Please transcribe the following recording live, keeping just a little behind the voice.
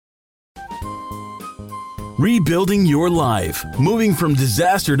Rebuilding Your Life, Moving from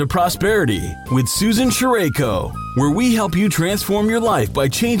Disaster to Prosperity with Susan Sherayko, where we help you transform your life by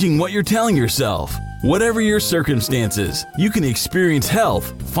changing what you're telling yourself. Whatever your circumstances, you can experience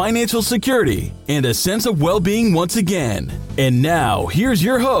health, financial security, and a sense of well-being once again. And now, here's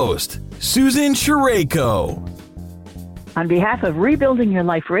your host, Susan Sherayko. On behalf of Rebuilding Your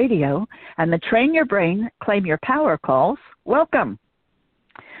Life Radio and the Train Your Brain, Claim Your Power calls, welcome.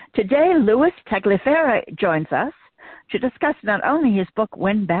 Today, Louis Tagliaferra joins us to discuss not only his book,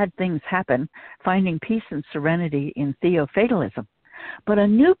 When Bad Things Happen, Finding Peace and Serenity in Theofatalism, but a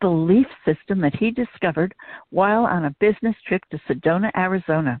new belief system that he discovered while on a business trip to Sedona,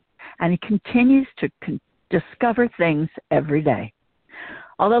 Arizona, and he continues to discover things every day.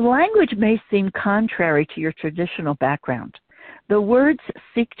 Although language may seem contrary to your traditional background, the words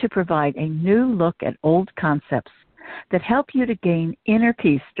seek to provide a new look at old concepts that help you to gain inner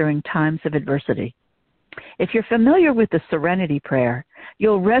peace during times of adversity. If you're familiar with the Serenity Prayer,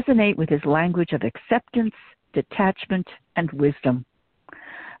 you'll resonate with his language of acceptance, detachment, and wisdom.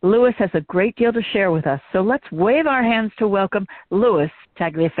 Louis has a great deal to share with us, so let's wave our hands to welcome Louis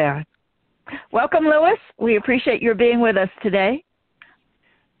Tagliaferra. Welcome, Louis. We appreciate your being with us today.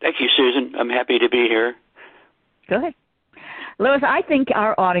 Thank you, Susan. I'm happy to be here. Good. Louis, I think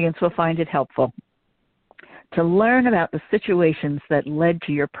our audience will find it helpful to learn about the situations that led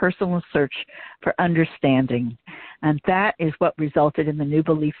to your personal search for understanding. And that is what resulted in the new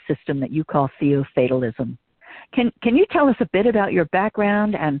belief system that you call Theofatalism. Can you tell us a bit about your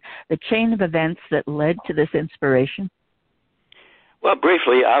background and the chain of events that led to this inspiration? Well,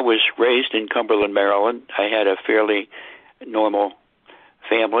 briefly, I was raised in Cumberland, Maryland. I had a fairly normal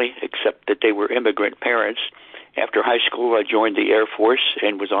family, except that they were immigrant parents. After high school, I joined the Air Force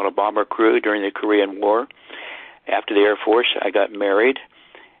and was on a bomber crew during the Korean War. After the Air Force, I got married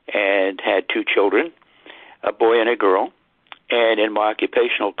and had 2 children, a boy and a girl. And in my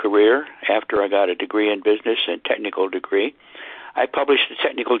occupational career, after I got a degree in business and technical degree, I published a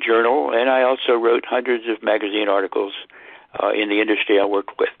technical journal, and I also wrote hundreds of magazine articles in the industry I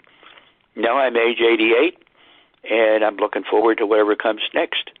worked with. Now I'm age 88, and I'm looking forward to whatever comes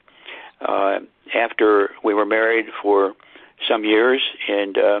next. After we were married for some years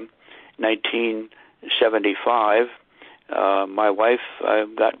in 1975, my wife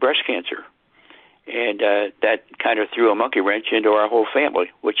got breast cancer. And that kind of threw a monkey wrench into our whole family,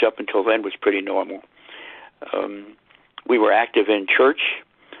 which up until then was pretty normal. We were active in church.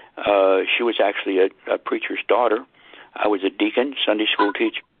 She was actually a preacher's daughter. I was a deacon, Sunday school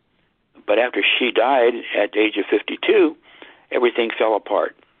teacher. But after she died at the age of 52, everything fell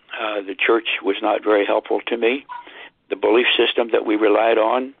apart. The church was not very helpful to me. The belief system that we relied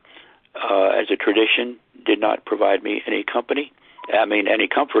on as a tradition did not provide me any comfort.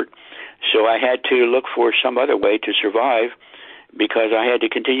 So I had to look for some other way to survive because I had to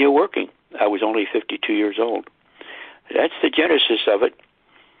continue working. I was only 52 years old. That's the genesis of it.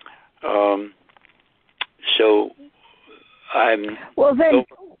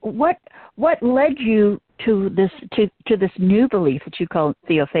 What led you to this new belief that you call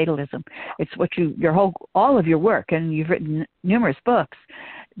Theofatalism? It's what all of your work, and you've written numerous books.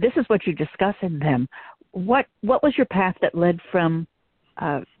 This is what you discuss in them. What was your path that led from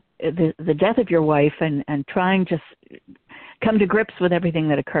the death of your wife and trying to come to grips with everything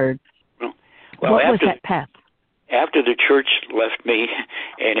that occurred? Well, what was that path? After the church left me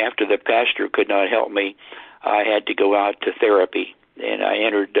and after the pastor could not help me, I had to go out to therapy, and I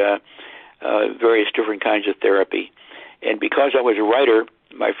entered various different kinds of therapy. And because I was a writer,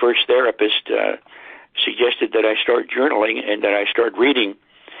 my first therapist suggested that I start journaling and that I start reading.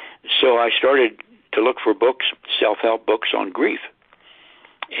 So I started to look for books, self-help books on grief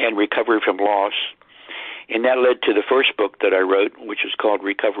and recovery from loss. And that led to the first book that I wrote, which is called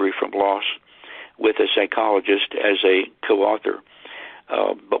Recovery from Loss, with a psychologist as a co-author.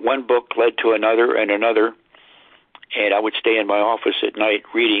 But one book led to another and another, and I would stay in my office at night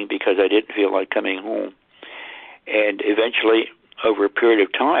reading because I didn't feel like coming home. And eventually, over a period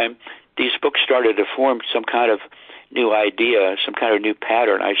of time, these books started to form some kind of new idea, some kind of new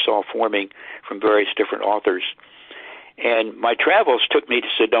pattern I saw forming from various different authors. And my travels took me to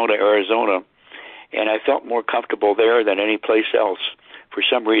Sedona, Arizona, and I felt more comfortable there than any place else. For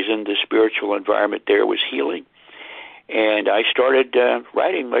some reason, the spiritual environment there was healing. And I started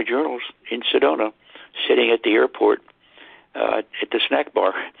writing my journals in Sedona, sitting at the airport at the snack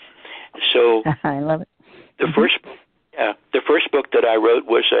bar. So I love it. The first book that I wrote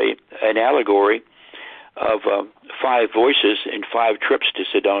was an allegory of 5 voices and 5 trips to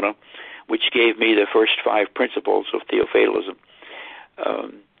Sedona, which gave me the first 5 principles of Theofatalism.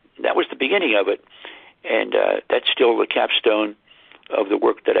 That was the beginning of it. And that's still the capstone of the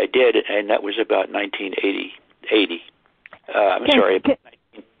work that I did, and that was about 1990.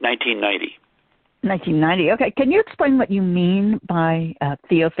 1990. 1990. Okay. Can you explain what you mean by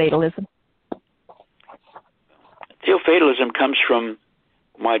theofatalism? Theofatalism comes from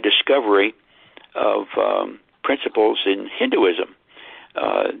my discovery of principles in Hinduism.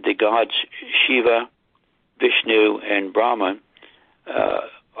 The gods Shiva, Vishnu, and Brahma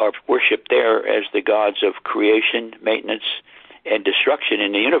are worshipped there as the gods of creation, maintenance, and destruction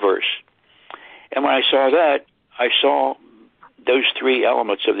in the universe. And when I saw that, I saw those three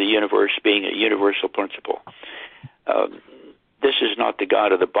elements of the universe being a universal principle. This is not the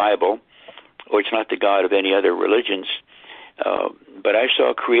God of the Bible, or it's not the God of any other religions, but I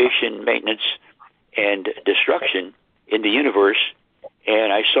saw creation, maintenance, and destruction in the universe,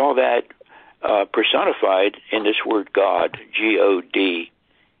 and I saw that personified in this word God, G-O-D,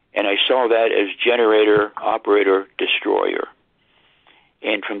 and I saw that as generator, operator, destroyer.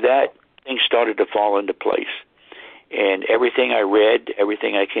 And from that, things started to fall into place. And everything I read,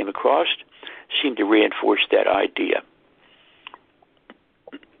 everything I came across, seemed to reinforce that idea.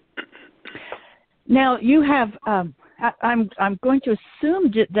 Now, you have, I'm going to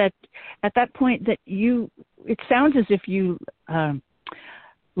assume that at that point that it sounds as if you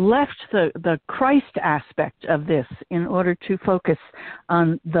left the Christ aspect of this in order to focus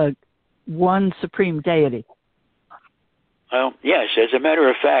on the one supreme deity. Well, yes. As a matter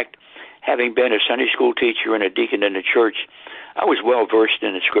of fact, having been a Sunday school teacher and a deacon in the church, I was well versed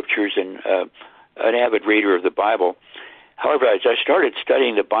in the scriptures and an avid reader of the Bible. However, as I started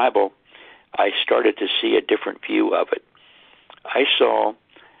studying the Bible, I started to see a different view of it. I saw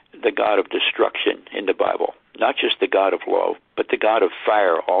the God of destruction in the Bible, not just the God of love, but the God of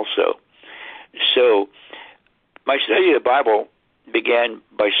fire also. So my study of the Bible began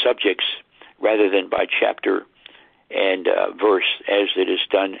by subjects rather than by chapter and verse as it is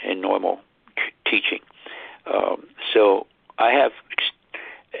done in normal teaching. So I have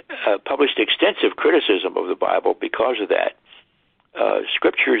published extensive criticism of the Bible because of that.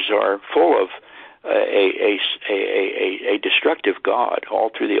 Scriptures are full of a destructive God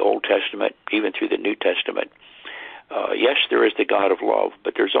all through the Old Testament, even through the New Testament. Yes, there is the God of love,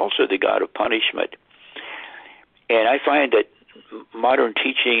 but there's also the God of punishment. And I find that modern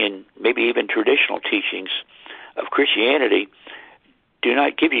teaching and maybe even traditional teachings of Christianity do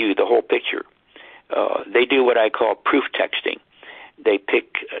not give you the whole picture. They do what I call proof texting. They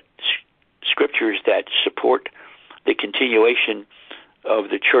pick scriptures that support the continuation of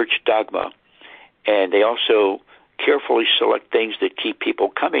the church dogma, and they also carefully select things that keep people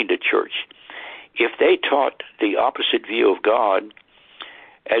coming to church. If they taught the opposite view of God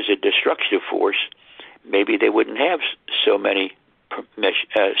as a destructive force, maybe they wouldn't have so many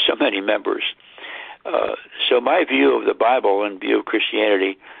members. So my view of the Bible and view of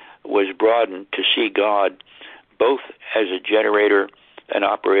Christianity was broadened to see God both as a generator, an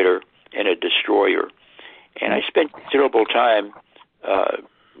operator, and a destroyer. And I spent considerable time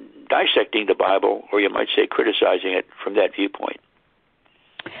dissecting the Bible, or you might say criticizing it from that viewpoint.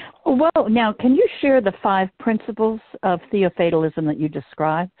 Well, now, can you share the 5 principles of theofatalism that you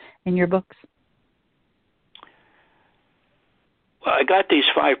describe in your books? Well, I got these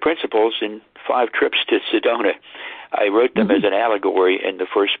 5 principles in 5 trips to Sedona. I wrote them as an allegory in the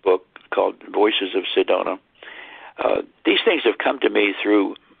first book called Voices of Sedona. These things have come to me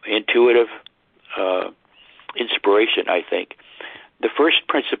through intuitive inspiration, I think. The first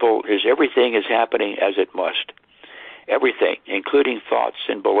principle is everything is happening as it must. Everything, including thoughts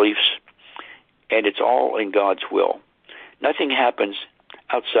and beliefs, and it's all in God's will. Nothing happens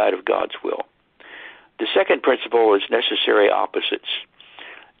outside of God's will. The second principle is necessary opposites.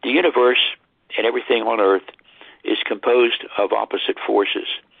 The universe and everything on earth is composed of opposite forces.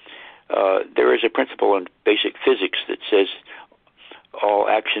 There is a principle in basic physics that says all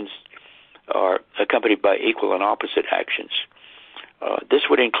actions are accompanied by equal and opposite actions. This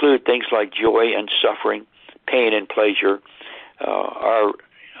would include things like joy and suffering, pain and pleasure. Our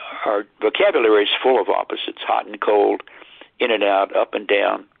vocabulary is full of opposites, hot and cold, in and out, up and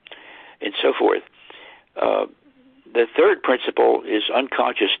down, and so forth. The third principle is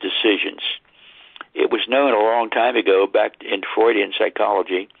unconscious decisions. It was known a long time ago, back in Freudian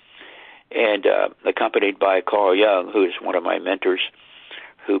psychology, and accompanied by Carl Jung, who is one of my mentors,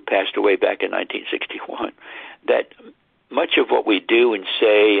 who passed away back in 1961, that much of what we do and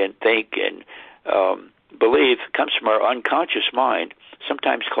say and think and believe comes from our unconscious mind,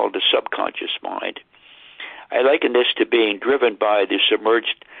 sometimes called the subconscious mind. I liken this to being driven by the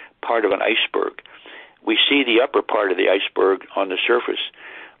submerged part of an iceberg. We see the upper part of the iceberg on the surface,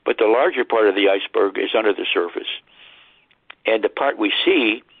 But the larger part of the iceberg is under the surface. And the part we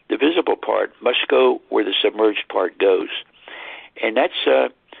see, the visible part, must go where the submerged part goes. And that's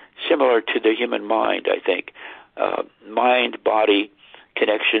similar to the human mind, I think. Mind-body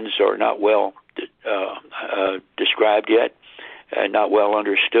connections are not well described yet, not well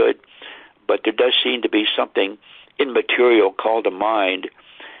understood. But there does seem to be something immaterial called a mind,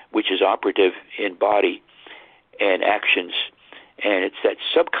 which is operative in body and actions. And it's that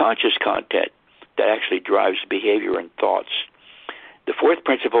subconscious content that actually drives behavior and thoughts. The fourth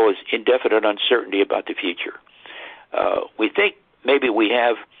principle is indefinite uncertainty about the future. We think maybe we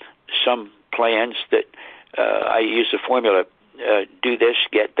have some plans that I use the formula, do this,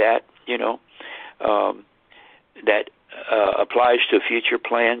 get that, that applies to future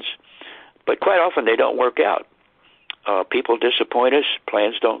plans. But quite often they don't work out. People disappoint us.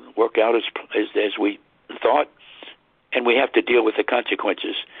 Plans don't work out as we thought, and we have to deal with the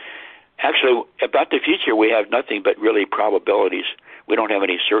consequences. Actually, about the future, we have nothing but really probabilities. We don't have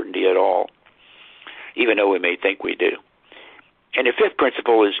any certainty at all, even though we may think we do. And the fifth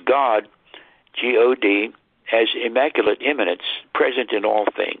principle is God, G-O-D, as immaculate immanence, present in all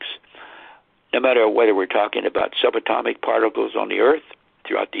things. No matter whether we're talking about subatomic particles on the Earth,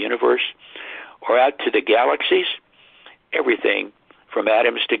 throughout the universe, or out to the galaxies, everything from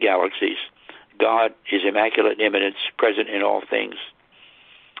atoms to galaxies, God is immaculate immanence, present in all things.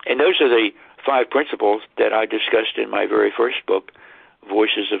 And those are the 5 principles that I discussed in my very first book,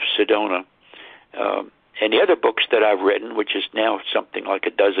 Voices of Sedona. And the other books that I've written, which is now something like a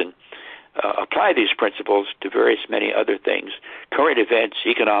dozen, apply these principles to various many other things: current events,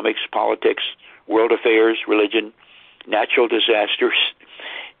 economics, politics, world affairs, religion, natural disasters,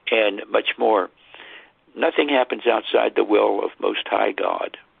 and much more. Nothing happens outside the will of Most High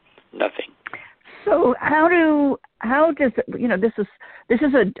God. Nothing. So how does this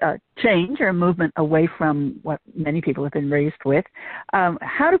is a change or a movement away from what many people have been raised with.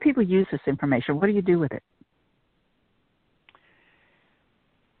 How do people use this information? What do you do with it?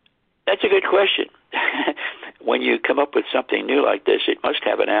 That's a good question. When you come up with something new like this, it must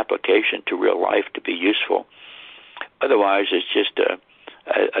have an application to real life to be useful. Otherwise, it's just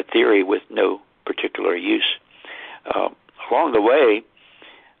a theory with no particular use. Along the way,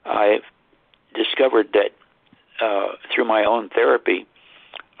 I've discovered that through my own therapy,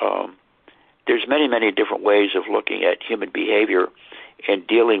 there's many, many different ways of looking at human behavior and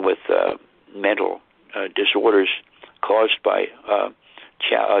dealing with mental disorders caused by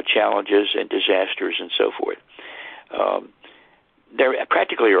challenges and disasters and so forth. There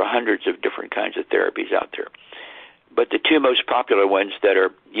practically are hundreds of different kinds of therapies out there. But the 2 most popular ones that are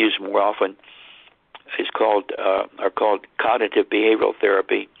used more often are called cognitive behavioral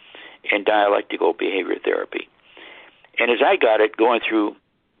therapy and dialectical behavior therapy. And as I got it, going through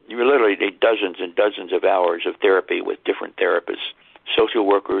literally dozens and dozens of hours of therapy with different therapists, social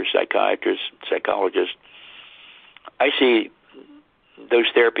workers, psychiatrists, psychologists, I see those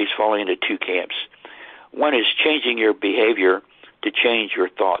therapies falling into 2 camps. One is changing your behavior to change your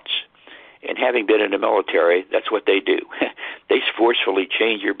thoughts. And having been in the military, that's what they do. They forcefully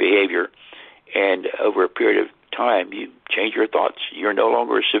change your behavior, and over a period of time, you change your thoughts. You're no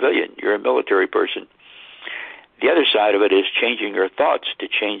longer a civilian. You're a military person. The other side of it is changing your thoughts to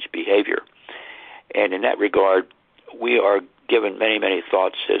change behavior. And in that regard, we are given many, many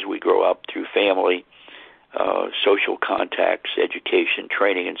thoughts as we grow up through family, social contacts, education,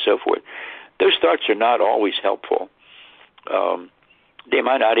 training, and so forth. Those thoughts are not always helpful. They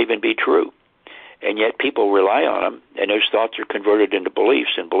might not even be true. And yet people rely on them, and those thoughts are converted into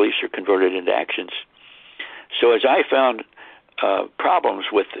beliefs, and beliefs are converted into actions. So as I found problems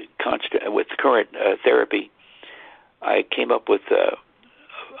with current therapy, I came up with,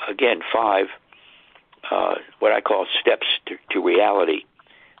 again, 5 what I call steps to reality.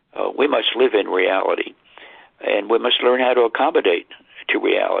 We must live in reality, and we must learn how to accommodate to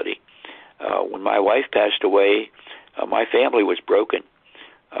reality. When my wife passed away, my family was broken.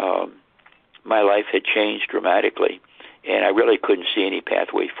 My life had changed dramatically, and I really couldn't see any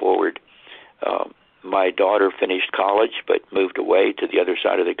pathway forward. My daughter finished college but moved away to the other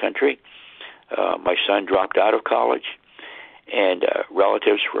side of the country. My son dropped out of college, and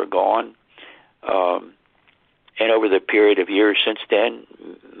relatives were gone. And over the period of years since then,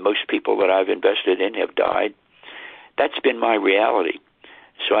 most people that I've invested in have died. That's been my reality.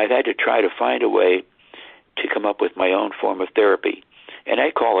 So I've had to try to find a way to come up with my own form of therapy. And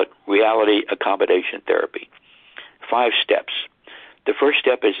I call it reality accommodation therapy. 5 steps. The first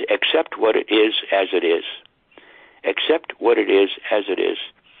step is accept what it is as it is. Accept what it is as it is.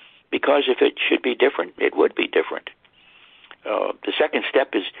 Because if it should be different, it would be different. The second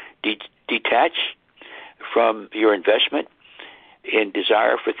step is detach from your investment in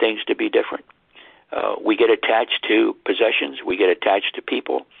desire for things to be different. We get attached to possessions. We get attached to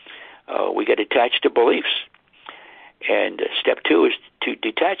people. We get attached to beliefs. And step two is to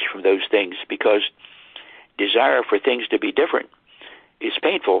detach from those things, because desire for things to be different is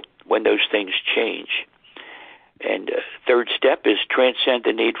painful when those things change. And third step is transcend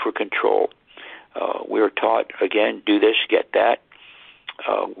the need for control. We're taught, again, do this, get that.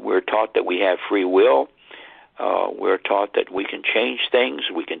 We're taught that we have free will. We're taught that we can change things,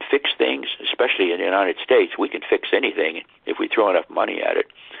 we can fix things, especially in the United States. We can fix anything if we throw enough money at it.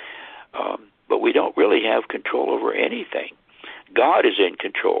 But we don't really have control over anything. God is in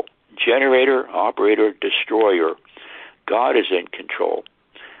control. Generator, operator, destroyer. God is in control.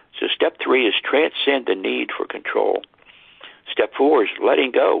 So step three is transcend the need for control. Step four is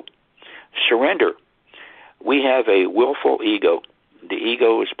letting go. Surrender. We have a willful ego. The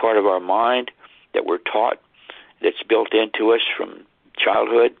ego is part of our mind that we're taught, that's built into us from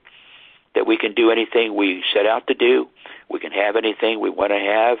childhood, that we can do anything we set out to do. We can have anything we want to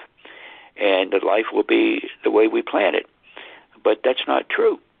have, and that life will be the way we plan it. But that's not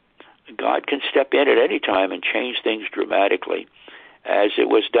true. God can step in at any time and change things dramatically, as it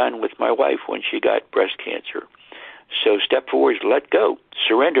was done with my wife when she got breast cancer. So step four is let go.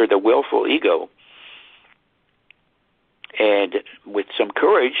 Surrender the willful ego. And with some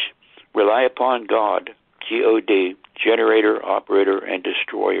courage, rely upon God, G-O-D, generator, operator, and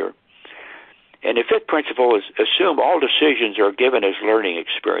destroyer. And the fifth principle is assume all decisions are given as learning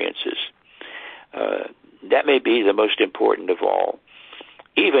experiences. That may be the most important of all.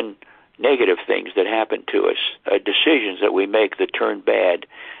 Even negative things that happen to us, decisions that we make that turn bad,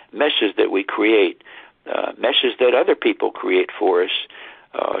 messes that we create, messes that other people create for us,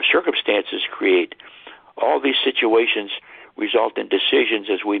 circumstances create. All these situations result in decisions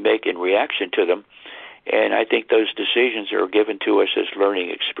as we make in reaction to them, and I think those decisions are given to us as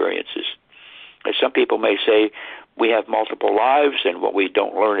learning experiences. As some people may say, we have multiple lives, and what we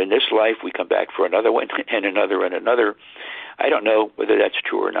don't learn in this life, we come back for another one, and another, and another. I don't know whether that's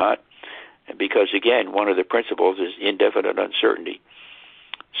true or not, because, again, one of the principles is indefinite uncertainty.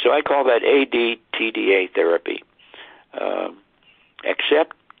 So I call that ADTDA therapy.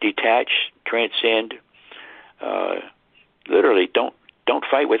 Accept, detach, transcend. Literally, don't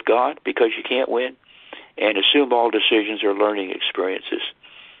fight with God because you can't win, and assume all decisions are learning experiences.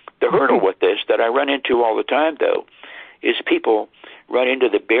 The hurdle with this that I run into all the time, though, is people run into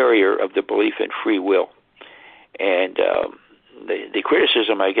the barrier of the belief in free will. And the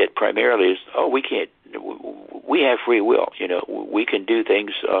criticism I get primarily is, we have free will. We can do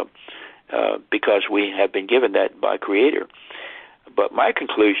things because we have been given that by Creator. But my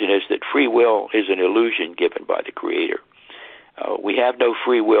conclusion is that free will is an illusion given by the Creator. We have no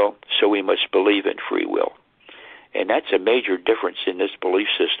free will, so we must believe in free will. And that's a major difference in this belief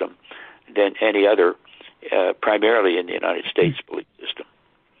system than any other, primarily in the United States belief system.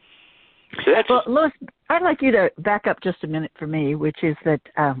 So that's Louis, I'd like you to back up just a minute for me, which is that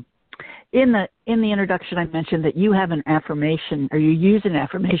in the introduction I mentioned that you have an affirmation, or you use an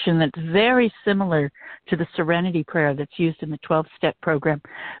affirmation that's very similar to the Serenity Prayer that's used in the 12-step program.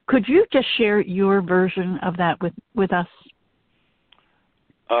 Could you just share your version of that with us?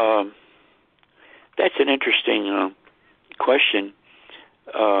 That's an interesting question.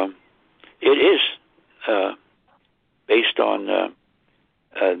 It is based on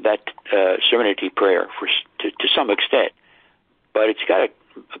that Serenity Prayer to some extent, but it's got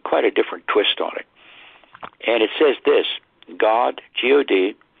quite a different twist on it. And it says this: God,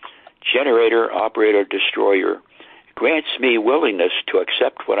 G-O-D, generator, operator, destroyer, grants me willingness to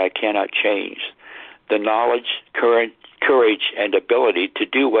accept what I cannot change, the knowledge, courage, and ability to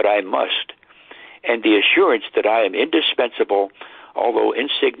do what I must, and the assurance that I am indispensable, although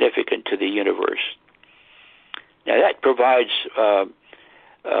insignificant, to the universe. Now that provides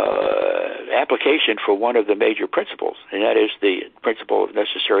application for one of the major principles, and that is the principle of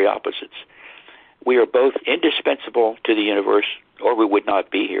necessary opposites. We are both indispensable to the universe, or we would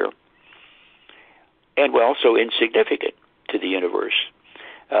not be here, and we're also insignificant to the universe.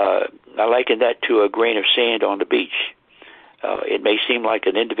 I liken that to a grain of sand on the beach. It may seem like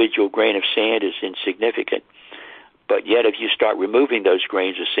an individual grain of sand is insignificant, but yet if you start removing those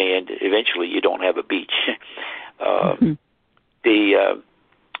grains of sand, eventually you don't have a beach.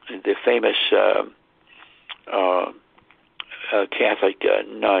 The famous Catholic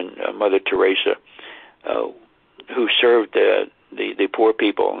nun, Mother Teresa, who served the poor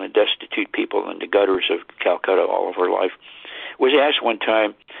people and the destitute people in the gutters of Calcutta all of her life, was asked one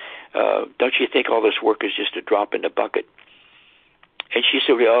time, don't you think all this work is just a drop in the bucket? And she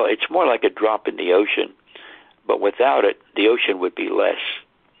said, well, it's more like a drop in the ocean, but without it, the ocean would be less.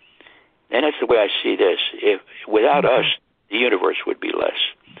 And that's the way I see this. If without us, the universe would be less.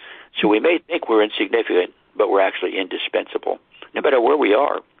 So we may think we're insignificant, but we're actually indispensable, no matter where we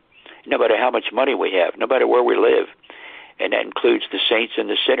are, no matter how much money we have, no matter where we live. And that includes the saints and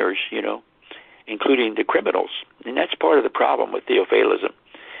the sinners, including the criminals. And that's part of the problem with theophalism,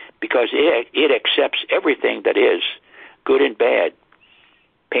 because it accepts everything that is, good and bad,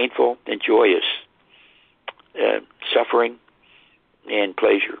 painful and joyous, suffering and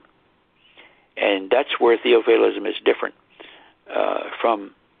pleasure. And that's where theophalism is different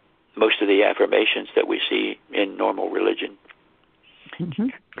from most of the affirmations that we see in normal religion. Mm-hmm.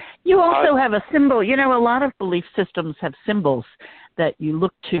 You also have a symbol. A lot of belief systems have symbols that you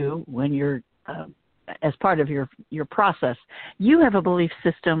look to when you're as part of your process. You have a belief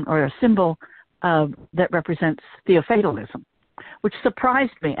system or a symbol that represents theophadalism, which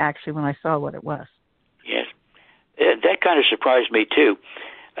surprised me, actually, when I saw what it was. Yes. That kind of surprised me, too.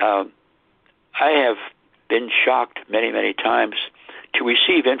 I have been shocked many, many times to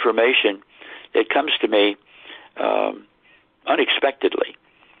receive information that comes to me unexpectedly.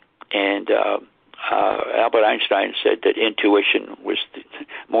 And Albert Einstein said that intuition was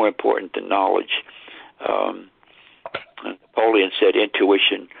more important than knowledge. Napoleon said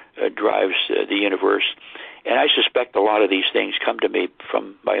intuition drives the universe. And I suspect a lot of these things come to me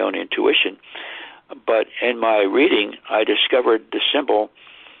from my own intuition. But in my reading, I discovered the symbol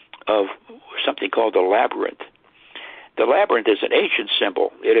of something called the labyrinth. The labyrinth is an ancient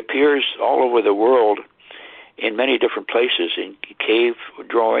symbol. It appears all over the world in many different places, in cave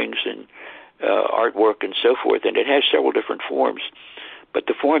drawings and artwork and so forth, and it has several different forms. But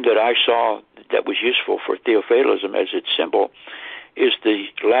the form that I saw that was useful for theophadalism as its symbol is the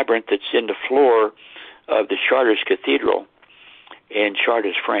labyrinth that's in the floor of the Chartres Cathedral in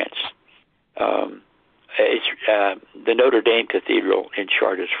Chartres, France. It's the Notre Dame Cathedral in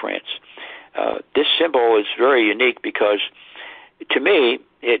Chartres, France. This symbol is very unique because, to me,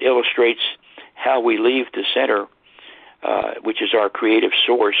 it illustrates how we leave the center, which is our creative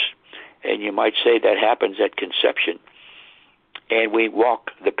source, and you might say that happens at conception. And we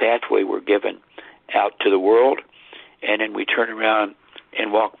walk the pathway we're given out to the world, and then we turn around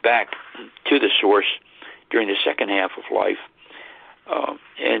and walk back to the source during the second half of life.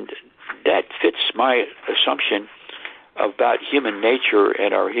 And that fits my assumption about human nature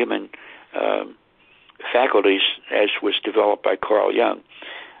and our human faculties as was developed by Carl Jung.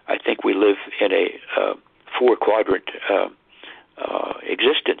 I think we live in a four-quadrant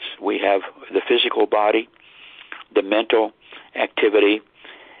existence. We have the physical body, the mental activity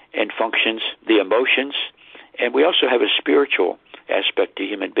and functions, the emotions, and we also have a spiritual aspect to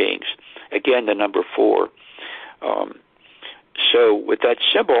human beings. Again, the number 4. So with that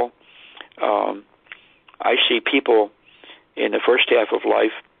symbol, I see people in the first half of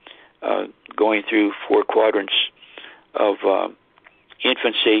life going through 4 quadrants of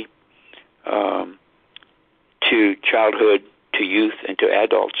infancy to childhood, to youth, and to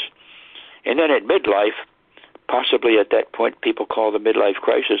adults. And then at midlife, possibly at that point people call the midlife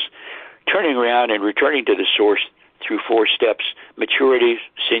crisis, turning around and returning to the source through 4 steps: maturity,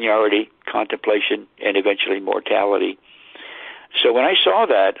 seniority, contemplation, and eventually mortality. So when I saw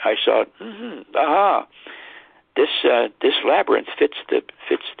that, I thought, this labyrinth fits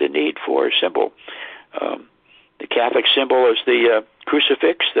the need for a symbol. The Catholic symbol is the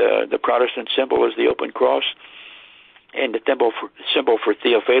crucifix. The Protestant symbol is the open cross, and the symbol for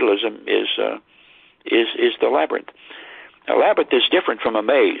theophadalism is the labyrinth. A labyrinth is different from a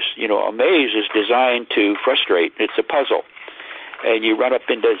maze. A maze is designed to frustrate. It's a puzzle, and you run up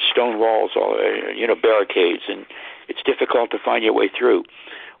into stone walls, barricades, and it's difficult to find your way through.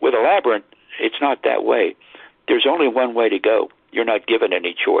 With a labyrinth, it's not that way. There's only one way to go. You're not given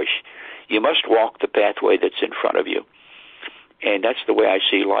any choice. You must walk the pathway that's in front of you. And that's the way I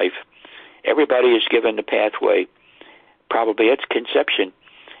see life. Everybody is given the pathway, probably at conception,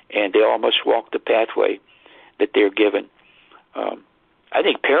 and they all must walk the pathway that they're given. I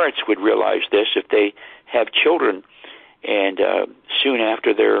think parents would realize this if they have children, and soon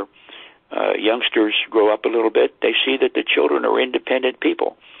after their youngsters grow up a little bit, they see that the children are independent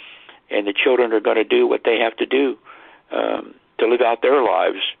people, and the children are going to do what they have to do to live out their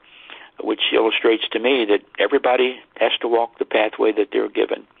lives, which illustrates to me that everybody has to walk the pathway that they're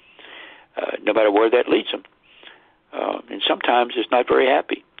given, no matter where that leads them. And sometimes it's not very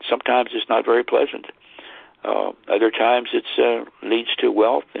happy. Sometimes it's not very pleasant. Other times it leads to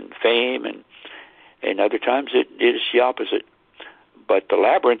wealth and fame, and other times it is the opposite. But the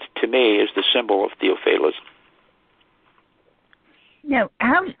labyrinth, to me, is the symbol of theophadalism. Now,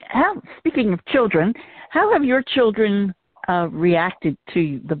 how speaking of children, how have your children reacted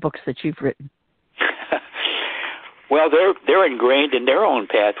to the books that you've written? Well, they're ingrained in their own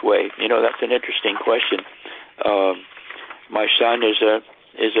pathway. That's an interesting question. My son is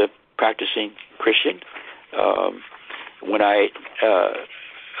a practicing Christian. When I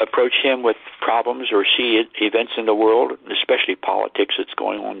approach him with problems or see events in the world, especially politics that's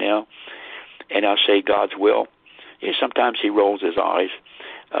going on now, and I'll say God's will, sometimes he rolls his eyes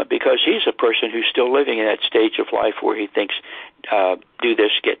because he's a person who's still living in that stage of life where he thinks, do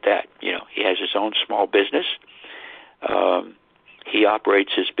this, get that. He has his own small business. He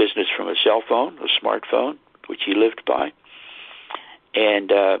operates his business from a cell phone, a smartphone, which he lived by.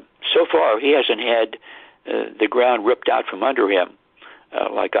 And so far, he hasn't had the ground ripped out from under him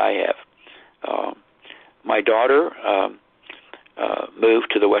like I have. My daughter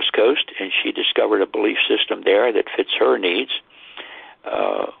moved to the West Coast, and she discovered a belief system there that fits her needs,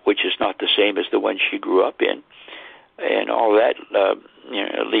 which is not the same as the one she grew up in. And all that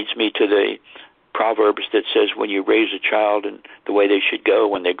leads me to the Proverbs that says when you raise a child in the way they should go,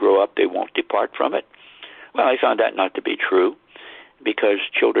 when they grow up, they won't depart from it. Well, I found that not to be true because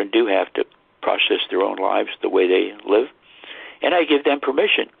children do have to process their own lives the way they live. And I give them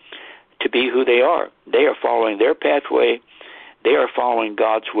permission to be who they are. They are following their pathway. They are following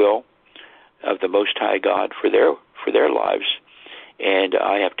God's will of the Most High God for their lives. And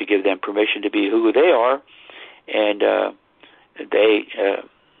I have to give them permission to be who they are. And they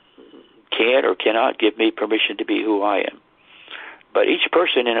can or cannot give me permission to be who I am. But each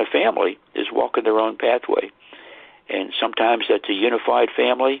person in a family is walking their own pathway. And sometimes that's a unified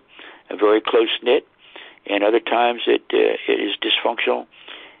family, a very close-knit, and other times it is dysfunctional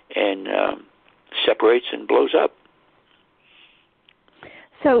and separates and blows up.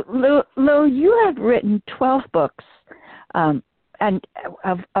 So, Lou, you have written 12 books, and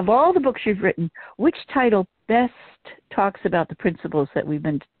of all the books you've written, which title best talks about the principles that we've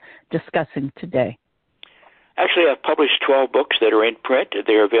been discussing today? Actually, I've published 12 books that are in print.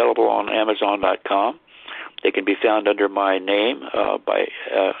 They're available on Amazon.com. They can be found under my name by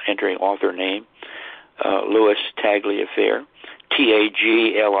entering author name, Louis Tagliaferre,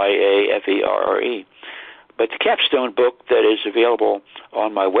 Tagliaferre. But the capstone book that is available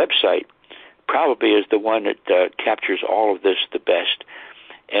on my website probably is the one that captures all of this the best.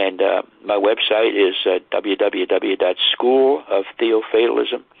 And my website is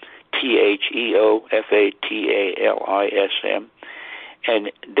www.schooloftheofatalism, TheoFatalism.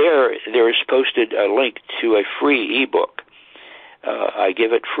 And there is posted a link to a free ebook. I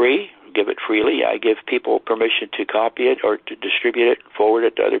give it freely. I give people permission to copy it or to distribute it, forward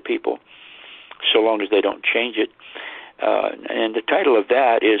it to other people, so long as they don't change it. And the title of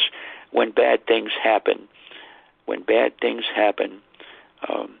that is When Bad Things Happen. When Bad Things Happen,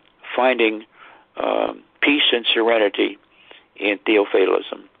 finding peace and serenity in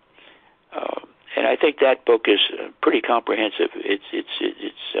Theofatalism. And I think that book is pretty comprehensive. It's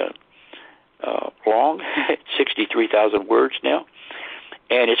long, 63,000 words now,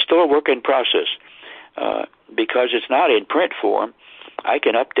 and it's still a work in process because it's not in print form. I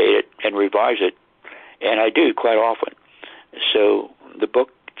can update it and revise it, and I do quite often. So the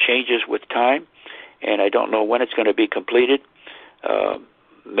book changes with time, and I don't know when it's going to be completed.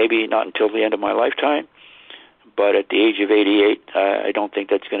 Maybe not until the end of my lifetime, but at the age of 88, I don't think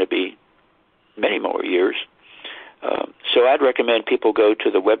that's going to be many more years. So I'd recommend people go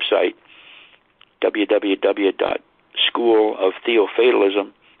to the website,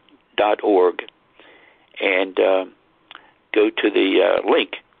 www.schooloftheofatalism.org, and go to the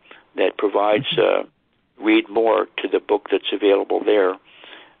link that provides read more to the book that's available there,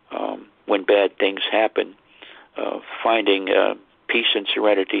 When Bad Things Happen, finding peace and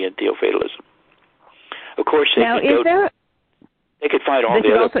serenity in Theofatalism. Of course, they could find all the other... They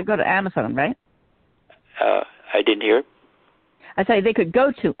could also go to Amazon, right? I didn't hear. I say they could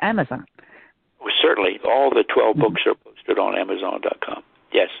go to Amazon. Well, certainly. All the 12 books are posted on Amazon.com.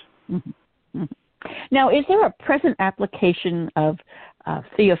 Yes. Mm-hmm. Now, is there a present application of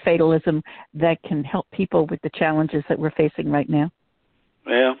Theofatalism that can help people with the challenges that we're facing right now?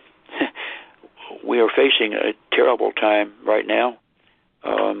 Well, we are facing a terrible time right now.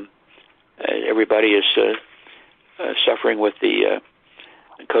 Everybody is suffering with the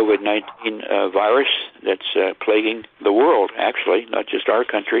COVID-19 virus that's plaguing the world, actually, not just our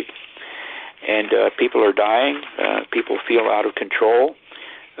country. And people are dying. People feel out of control.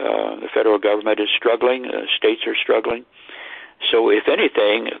 The federal government is struggling. States are struggling. So if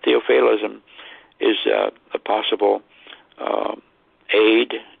anything, Theofatalism is a possible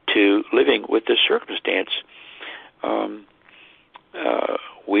aid to living with this circumstance.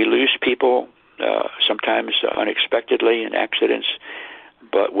 We lose people sometimes unexpectedly in accidents,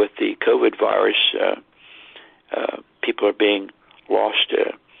 but with the COVID virus, people are being lost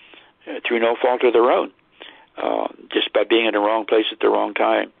through no fault of their own, just by being in the wrong place at the wrong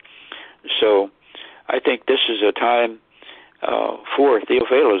time. So I think this is a time for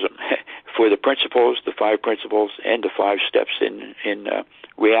theophadalism, for the principles, the 5 principles, and the 5 steps in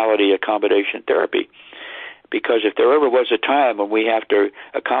reality accommodation therapy. Because if there ever was a time when we have to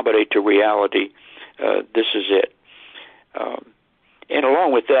accommodate to reality, this is it. And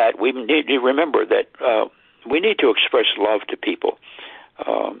along with that, we need to remember that we need to express love to people.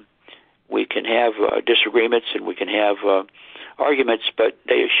 We can have disagreements and we can have arguments, but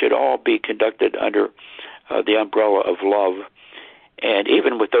they should all be conducted under the umbrella of love. And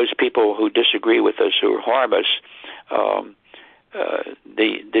even with those people who disagree with us, who harm us,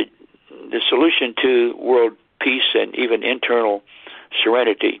 the solution to world peace and even internal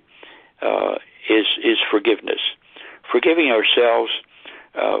serenity is forgiveness. Forgiving ourselves,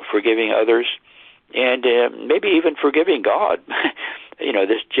 forgiving others, and maybe even forgiving God.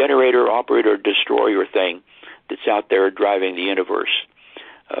 This generator, operator, destroyer thing that's out there driving the universe.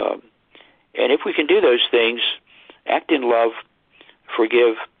 And if we can do those things, act in love,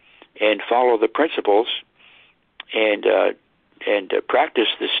 forgive, and follow the principles, and practice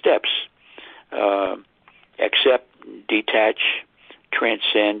the steps, accept, detach,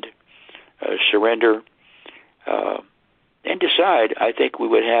 transcend, surrender, and decide, I think we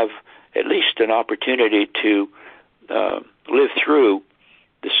would have at least an opportunity to live through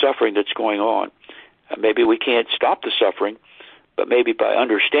the suffering that's going on. Maybe we can't stop the suffering, but maybe by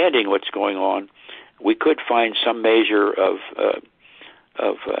understanding what's going on, we could find some measure of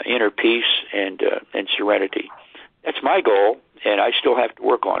inner peace and serenity. That's my goal, and I still have to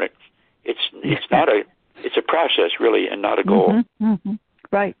work on it. It's a process, really, and not a goal. Mm-hmm, mm-hmm.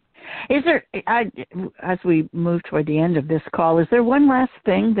 Right. Is there, as we move toward the end of this call, is there one last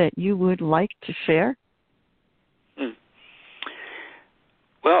thing that you would like to share?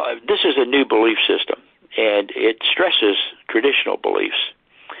 Well, this is a new belief system, and it stresses traditional beliefs.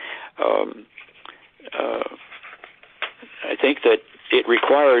 I think that it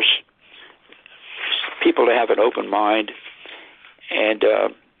requires people to have an open mind and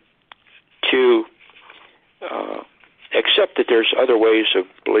to accept that there's other ways of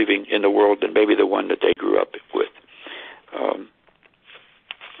believing in the world than maybe the one that they grew up with.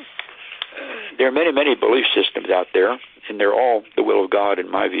 There are many, many belief systems out there, and they're all the will of God,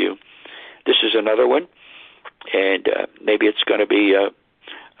 in my view. This is another one, and maybe it's going to be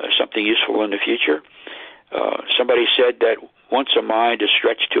something useful in the future. Somebody said that once a mind is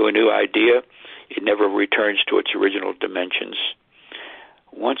stretched to a new idea, it never returns to its original dimensions.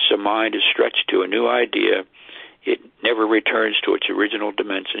 Once a mind is stretched to a new idea, it never returns to its original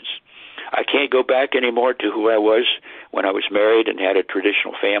dimensions. I can't go back anymore to who I was when I was married and had a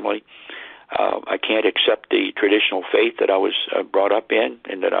traditional family. I can't accept the traditional faith that I was brought up in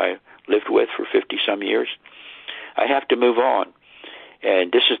and that I lived with for 50-some years. I have to move on.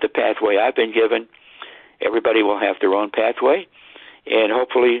 And this is the pathway I've been given. Everybody will have their own pathway. And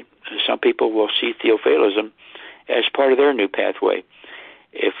hopefully some people will see theophadalism as part of their new pathway.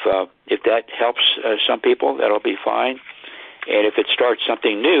 If that helps some people, that'll be fine. And if it starts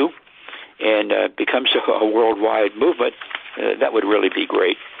something new and becomes a worldwide movement, that would really be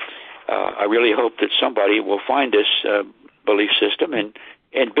great. I really hope that somebody will find this belief system and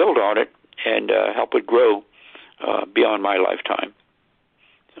build on it and help it grow beyond my lifetime.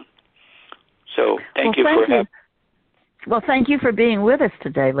 So thank you. Well, thank you for being with us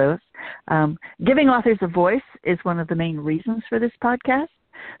today, Louis. Giving authors a voice is one of the main reasons for this podcast.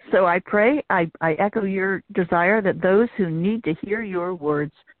 So I pray, I echo your desire that those who need to hear your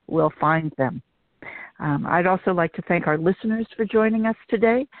words will find them. I'd also like to thank our listeners for joining us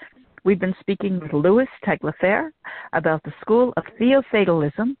today. We've been speaking with Louis Tagliaferri about the School of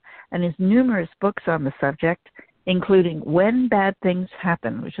Theophadalism and his numerous books on the subject, including When Bad Things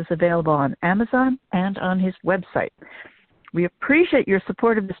Happen, which is available on Amazon and on his website. We appreciate your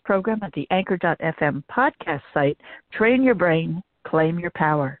support of this program at the Anchor.fm podcast site, Train Your Brain, Claim Your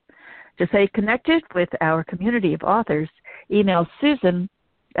Power. To stay connected with our community of authors, email Susan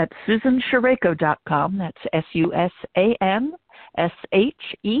at SusanSherayko.com. That's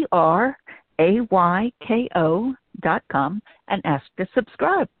SusanSherayko.com and ask to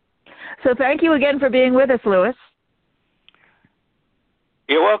subscribe. So thank you again for being with us, Louis.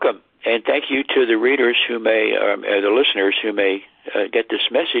 You're welcome. And thank you to the readers who may, the listeners who may get this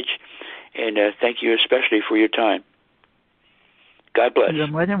message. And thank you especially for your time. God bless. You're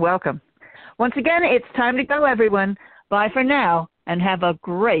more than welcome. Once again, it's time to go, everyone. Bye for now. and have a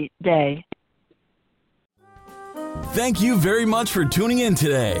great day. Thank you very much for tuning in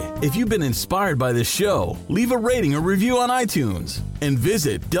today. If you've been inspired by this show, leave a rating or review on iTunes and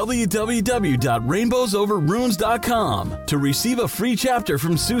visit www.rainbowsoverrunes.com to receive a free chapter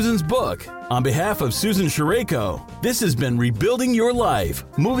from Susan's book. On behalf of Susan Sherayko, this has been Rebuilding Your Life,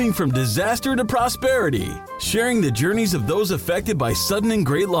 moving from disaster to prosperity, sharing the journeys of those affected by sudden and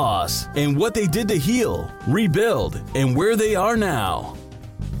great loss and what they did to heal, rebuild, and where they are now.